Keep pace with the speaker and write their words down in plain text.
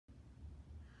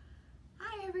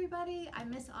everybody, I'm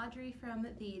Miss Audrey from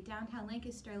the Downtown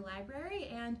Lancaster Library,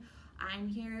 and I'm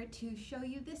here to show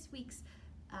you this week's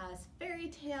fairy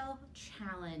tale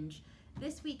challenge.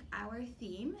 This week our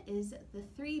theme is the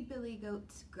three billy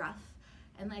goats Gruff,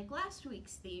 and like last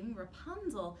week's theme,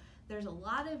 Rapunzel, there's a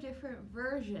lot of different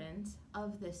versions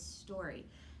of this story.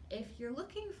 If you're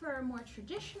looking for a more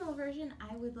traditional version,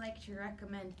 I would like to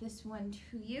recommend this one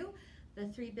to you, The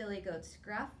Three Billy Goats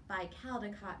Gruff by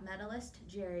Caldecott medalist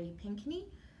Jerry Pinkney.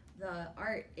 The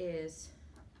art is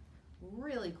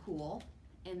really cool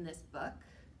in this book.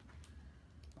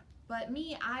 But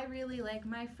me, I really like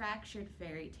my fractured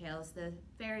fairy tales, the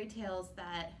fairy tales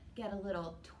that get a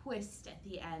little twist at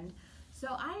the end. So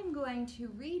I'm going to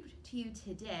read to you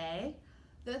today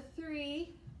The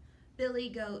Three Billy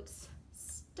Goats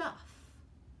Stuff.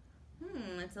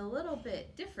 It's a little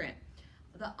bit different.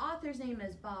 The author's name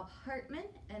is Bob Hartman,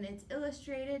 and it's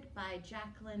illustrated by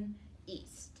Jacqueline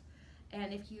East.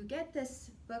 And if you get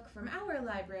this book from our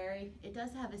library, it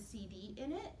does have a CD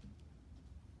in it.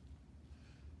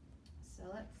 So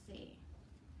let's see.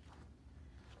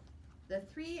 The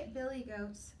Three Billy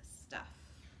Goats Stuff.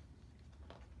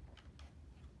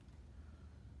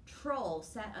 Troll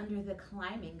sat under the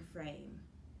climbing frame,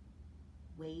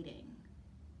 waiting.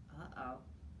 Uh-oh.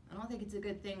 I don't think it's a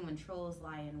good thing when trolls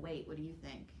lie in wait. What do you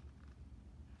think?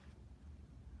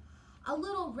 A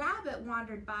little rabbit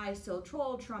wandered by, so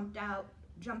Troll jumped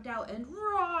out and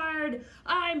roared,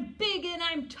 "I'm big and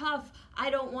I'm tough. I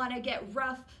don't want to get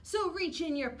rough, so reach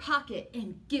in your pocket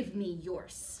and give me your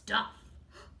stuff."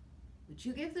 Would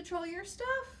you give the troll your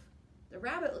stuff? The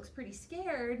rabbit looks pretty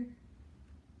scared.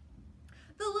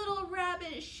 The little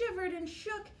rabbit shivered and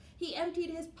shook. He emptied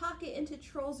his pocket into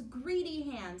Troll's greedy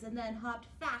hands and then hopped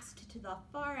fast to the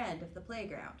far end of the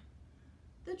playground.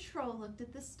 The troll looked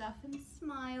at the stuff and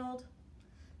smiled.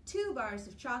 2 bars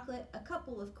of chocolate, a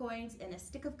couple of coins, and a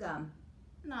stick of gum.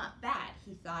 Not bad,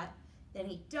 he thought. Then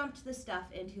he dumped the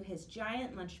stuff into his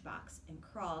giant lunchbox and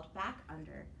crawled back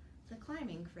under the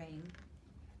climbing frame.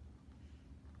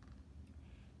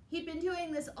 He'd been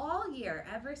doing this all year,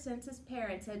 ever since his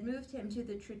parents had moved him to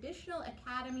the traditional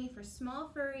academy for small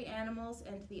furry animals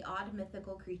and the odd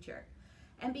mythical creature.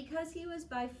 And because he was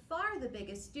by far the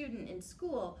biggest student in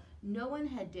school, no one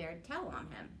had dared tell on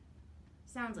him.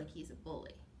 Sounds like he's a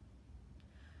bully.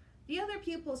 The other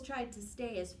pupils tried to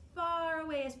stay as far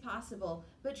away as possible,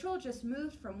 but Troll just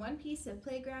moved from one piece of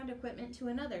playground equipment to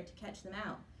another to catch them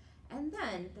out. And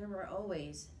then there were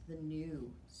always the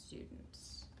new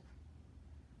students.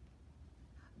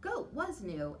 Goat was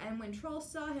new, and when Troll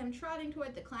saw him trotting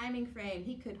toward the climbing frame,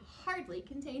 he could hardly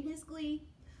contain his glee.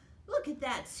 "Look at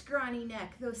that scrawny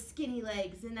neck, those skinny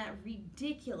legs, and that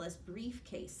ridiculous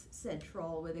briefcase," said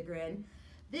Troll with a grin.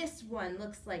 "This one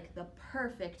looks like the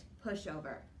perfect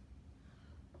pushover."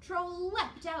 Troll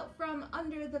leapt out from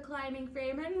under the climbing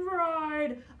frame and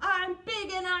roared, "I'm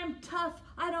big and I'm tough.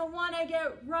 I don't want to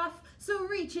get rough, so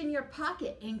reach in your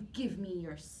pocket and give me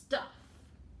your stuff."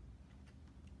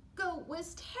 Goat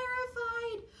was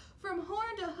terrified. From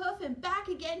horn to hoof and back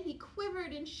again, he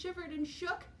quivered and shivered and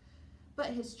shook.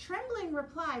 But his trembling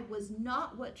reply was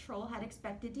not what Troll had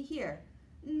expected to hear.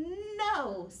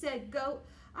 "No," said Goat,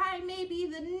 "I may be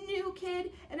the new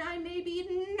kid and I may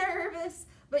be nervous,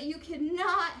 but you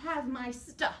cannot have my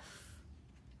stuff."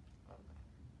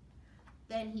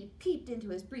 Then he peeped into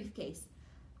his briefcase.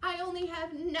 "I only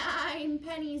have 9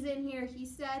 pennies in here," he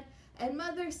said, "and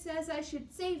Mother says I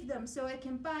should save them so I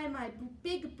can buy my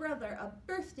big brother a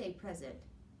birthday present."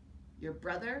 "Your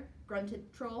brother?"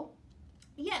 grunted Troll.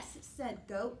 "Yes," said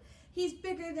Goat. "He's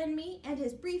bigger than me, and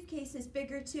his briefcase is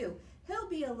bigger too. He'll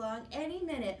be along any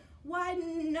minute. Why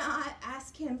not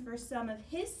ask him for some of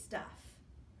his stuff?"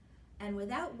 And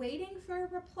without waiting for a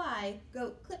reply,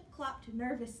 Goat clip-clopped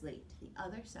nervously to the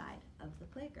other side of the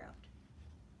playground.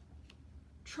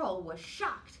 Troll was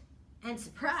shocked and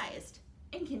surprised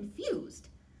and confused.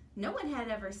 No one had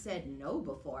ever said no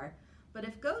before, but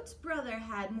if Goat's brother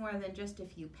had more than just a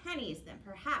few pennies, then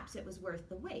perhaps it was worth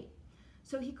the wait.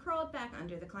 So he crawled back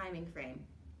under the climbing frame.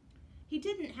 He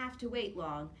didn't have to wait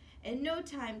long. In no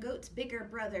time, Goat's bigger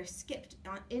brother skipped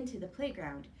into the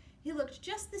playground. He looked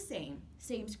just the same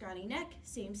scrawny neck,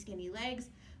 same skinny legs,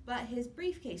 but his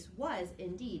briefcase was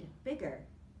indeed bigger,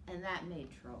 and that made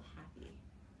Troll happy.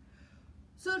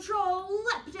 So Troll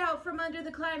leapt out from under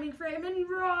the climbing frame and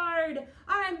roared,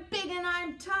 "I'm big and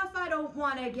I'm tough. I don't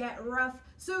want to get rough,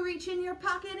 so reach in your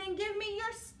pocket and give me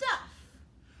your stuff."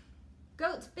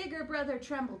 Goat's bigger brother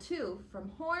trembled too, from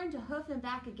horn to hoof and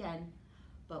back again.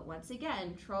 But once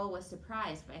again, Troll was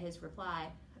surprised by his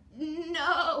reply.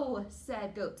 "No,"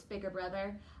 said Goat's bigger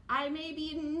brother. "I may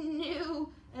be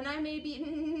new and I may be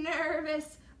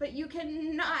nervous, but you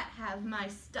cannot have my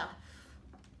stuff."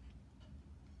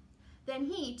 Then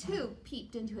he, too,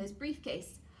 peeped into his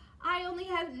briefcase. "I only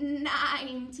have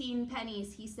 19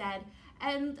 pennies," he said,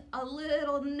 "and a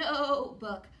little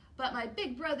notebook, but my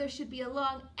big brother should be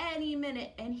along any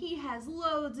minute, and he has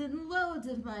loads and loads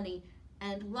of money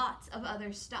and lots of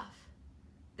other stuff."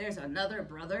 "There's another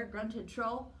brother?" grunted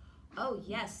Troll. "Oh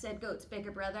yes," said Goat's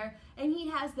bigger brother, "and he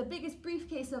has the biggest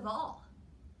briefcase of all."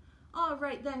 "All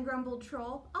right then," grumbled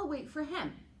Troll, "I'll wait for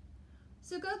him."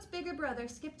 So Goat's bigger brother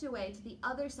skipped away to the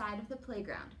other side of the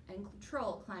playground, and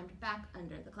Troll climbed back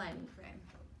under the climbing frame.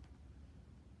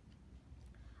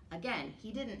 Again,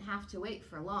 he didn't have to wait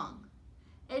for long.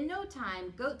 In no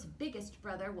time, Goat's biggest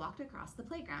brother walked across the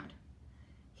playground.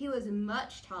 He was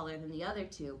much taller than the other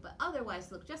two, but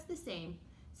otherwise looked just the same.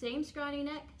 Same scrawny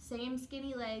neck, same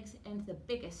skinny legs, and the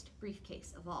biggest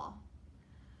briefcase of all.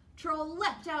 Troll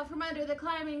leapt out from under the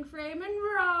climbing frame and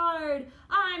roared,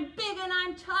 "I'm big and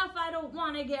I'm tough, I don't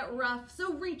want to get rough,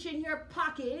 so reach in your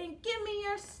pocket and give me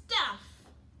your stuff."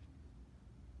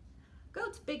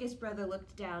 Goat's biggest brother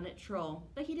looked down at Troll,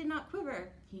 but he did not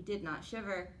quiver, he did not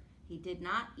shiver, he did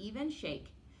not even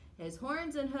shake. His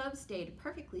horns and hooves stayed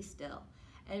perfectly still,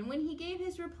 and when he gave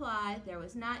his reply, there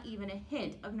was not even a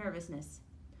hint of nervousness.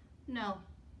 "No,"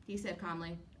 he said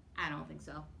calmly, "I don't think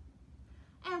so."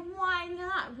 "And why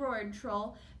not?" roared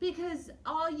Troll. "Because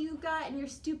all you got in your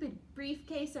stupid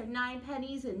briefcase are 9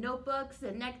 pennies and notebooks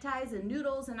and neckties and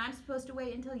noodles, and I'm supposed to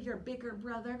wait until your bigger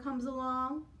brother comes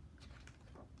along?"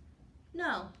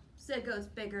 "No," said Goat's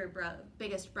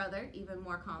biggest brother even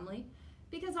more calmly,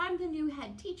 "because I'm the new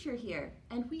head teacher here,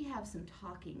 and we have some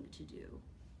talking to do."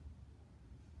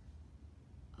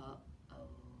 Uh-oh,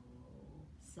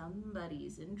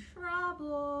 somebody's in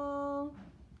trouble.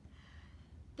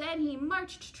 Then he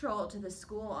marched Troll to the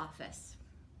school office.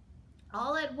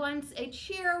 All at once, a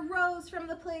cheer rose from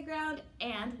the playground,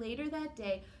 and later that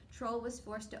day, Troll was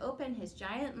forced to open his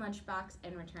giant lunchbox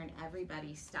and return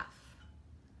everybody's stuff.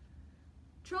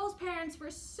 Troll's parents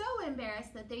were so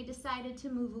embarrassed that they decided to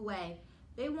move away.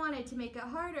 They wanted to make it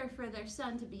harder for their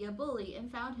son to be a bully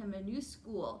and found him a new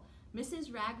school,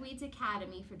 Mrs. Ragweed's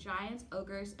Academy for Giants,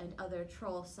 Ogres, and other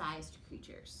troll-sized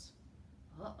creatures.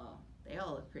 Uh-oh, they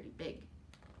all look pretty big.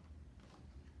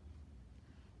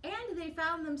 And they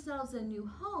found themselves a new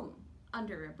home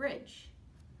under a bridge.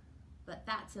 But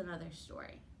that's another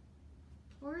story.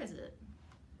 Or is it?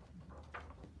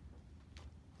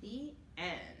 The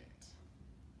end.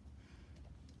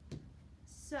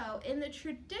 So, in the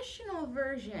traditional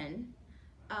version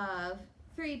of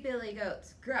Three Billy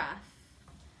Goats Gruff,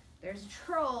 there's a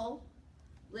troll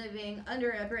living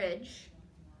under a bridge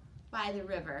by the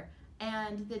river,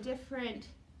 and the different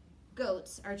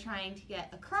goats are trying to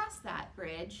get across that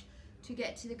bridge to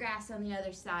get to the grass on the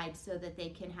other side so that they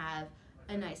can have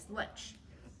a nice lunch.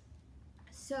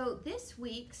 So this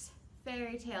week's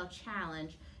fairy tale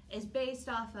challenge is based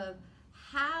off of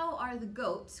how are the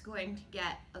goats going to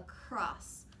get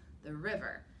across the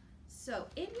river. So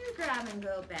in your grab and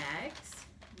go bags,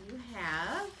 you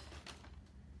have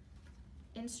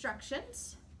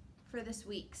instructions for this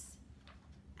week's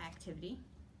activity.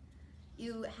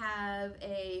 You have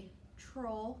a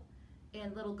troll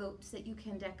and little goats that you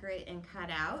can decorate and cut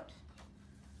out.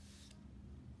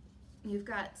 You've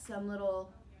got some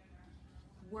little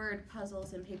word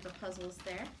puzzles and paper puzzles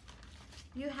there.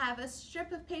 You have a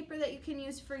strip of paper that you can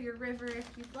use for your river if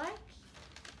you'd like.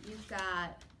 You've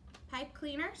got pipe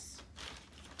cleaners.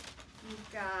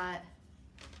 You've got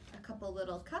a couple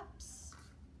little cups.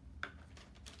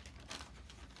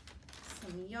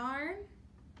 Some yarn.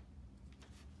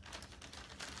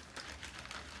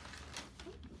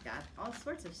 Got all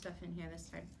sorts of stuff in here this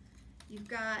time. You've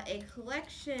got a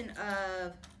collection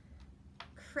of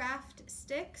craft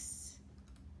sticks,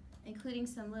 including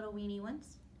some little weeny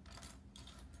ones,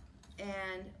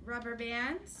 and rubber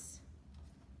bands,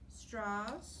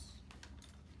 straws,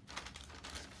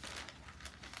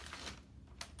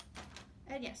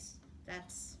 and yes,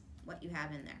 that's what you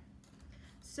have in there.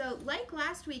 So like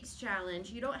last week's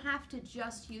challenge, you don't have to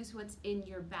just use what's in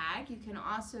your bag. You can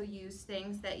also use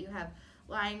things that you have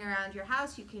lying around your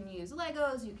house. You can use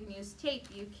Legos, you can use tape,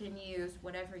 you can use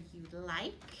whatever you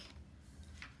like.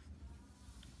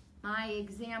 My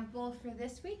example for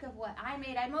this week of what I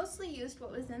made, I mostly used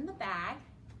what was in the bag,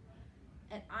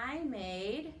 and I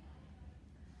made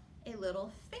a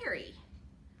little ferry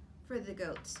for the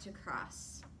goats to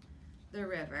cross the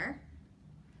river.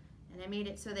 And I made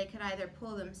it so they could either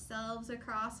pull themselves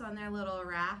across on their little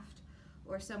raft,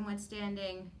 or someone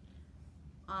standing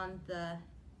on the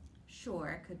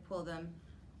shore could pull them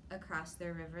across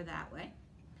their river that way.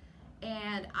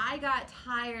 and I got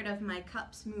tired of my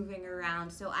cups moving around,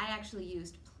 so I actually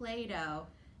used Play-Doh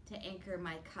to anchor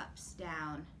my cups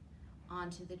down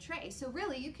onto the tray. So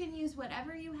really, you can use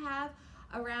whatever you have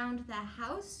around the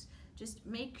house. Just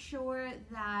make sure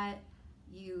that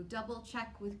you double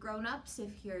check with grown-ups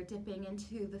if you're dipping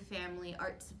into the family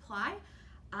art supply,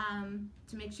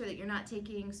 to make sure that you're not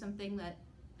taking something that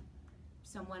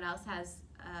someone else has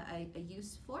a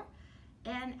use for,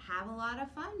 and have a lot of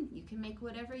fun. You can make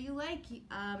whatever you like.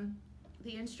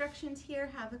 The instructions here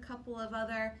have a couple of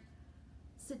other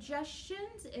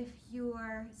suggestions if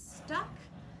you're stuck.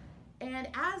 And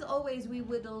as always, we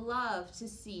would love to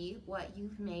see what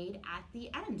you've made at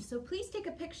the end. So please take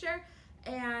a picture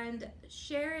and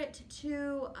share it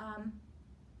to,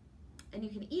 and you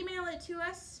can email it to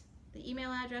us. The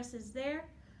email address is there,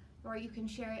 or you can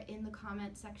share it in the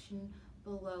comment section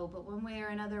below. But one way or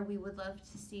another, we would love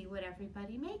to see what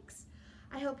everybody makes.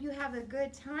 I hope you have a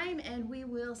good time, and we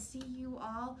will see you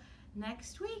all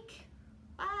next week.